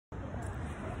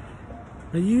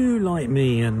Are you like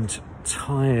me and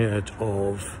tired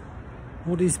of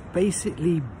what is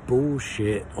basically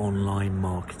bullshit online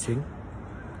marketing?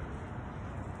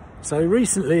 So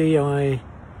recently I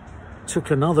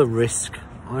took another risk.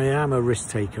 I am a risk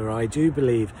taker. I do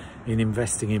believe in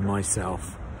investing in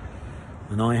myself.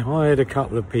 And I hired a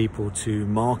couple of people to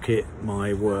market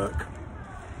my work.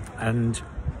 And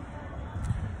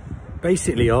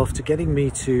basically after getting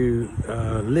me to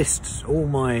list all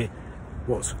my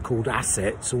what's called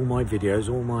assets, all my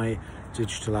videos, all my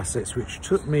digital assets, which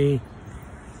took me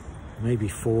maybe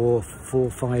four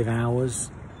or 5 hours.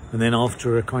 And then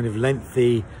after a kind of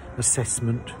lengthy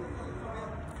assessment,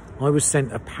 I was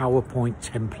sent a PowerPoint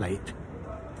template,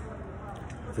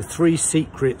 the 3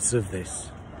 secrets of this.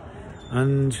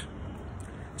 And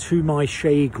to my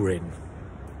chagrin,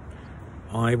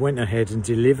 I went ahead and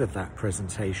delivered that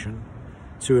presentation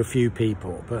to a few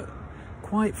people, but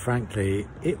quite frankly,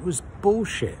 it was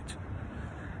bullshit.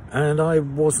 And I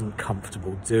wasn't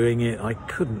comfortable doing it. I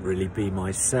couldn't really be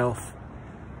myself.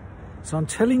 So I'm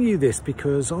telling you this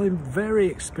because I'm very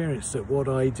experienced at what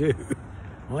I do.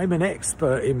 I'm an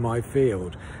expert in my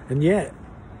field. And yet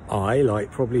I, like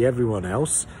probably everyone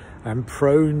else, am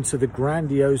prone to the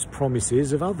grandiose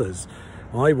promises of others.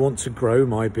 I want to grow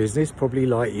my business, probably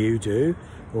like you do,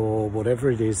 or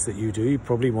whatever it is that you do. You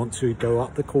probably want to go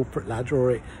up the corporate ladder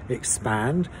or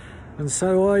expand. And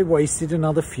so I wasted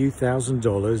another few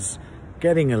 $1,000s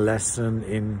getting a lesson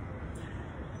in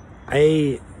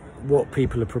A, what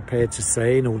people are prepared to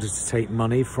say in order to take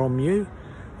money from you,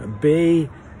 and B,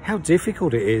 how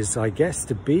difficult it is, I guess,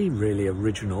 to be really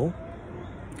original,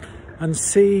 and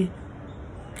C,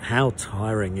 how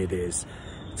tiring it is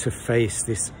to face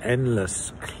this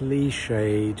endless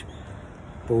cliched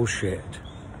bullshit.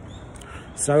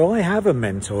 So I have a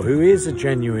mentor who is a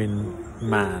genuine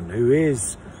man, who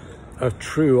is a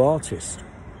true artist.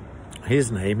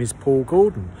 His name is Paul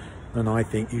Gordon, and I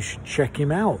think you should check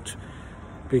him out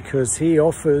because he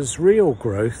offers real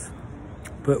growth,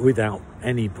 but without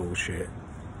any bullshit.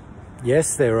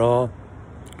 Yes, there are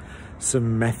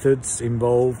some methods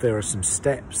involved, there are some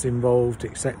steps involved,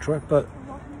 etc. But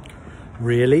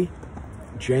really,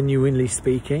 genuinely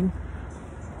speaking,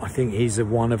 I think he's a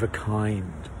one of a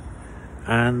kind.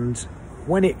 And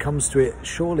when it comes to it,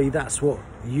 surely that's what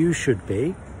you should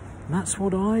be. And that's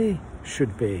what I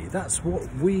should be. That's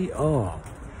what we are.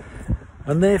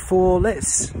 And therefore,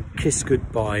 let's kiss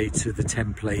goodbye to the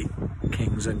template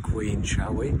kings and queens,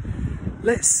 shall we?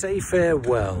 Let's say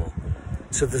farewell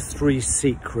to the 3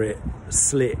 secret,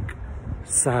 slick,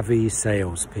 savvy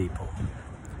salespeople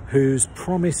whose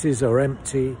promises are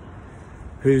empty,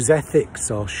 whose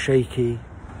ethics are shaky,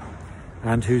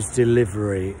 and whose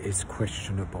delivery is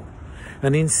questionable.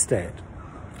 And instead,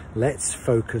 let's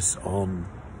focus on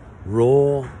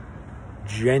raw,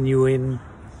 genuine,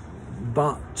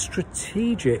 but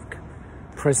strategic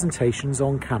presentations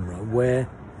on camera where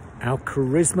our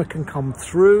charisma can come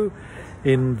through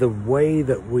in the way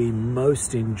that we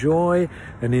most enjoy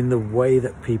and in the way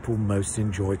that people most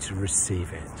enjoy to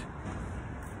receive it.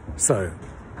 So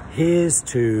here's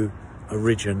to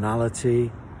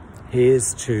originality,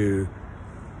 here's to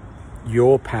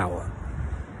your power,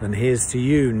 and here's to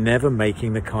you never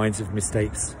making the kinds of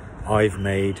mistakes I've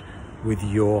made with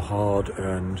your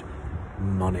hard-earned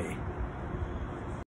money.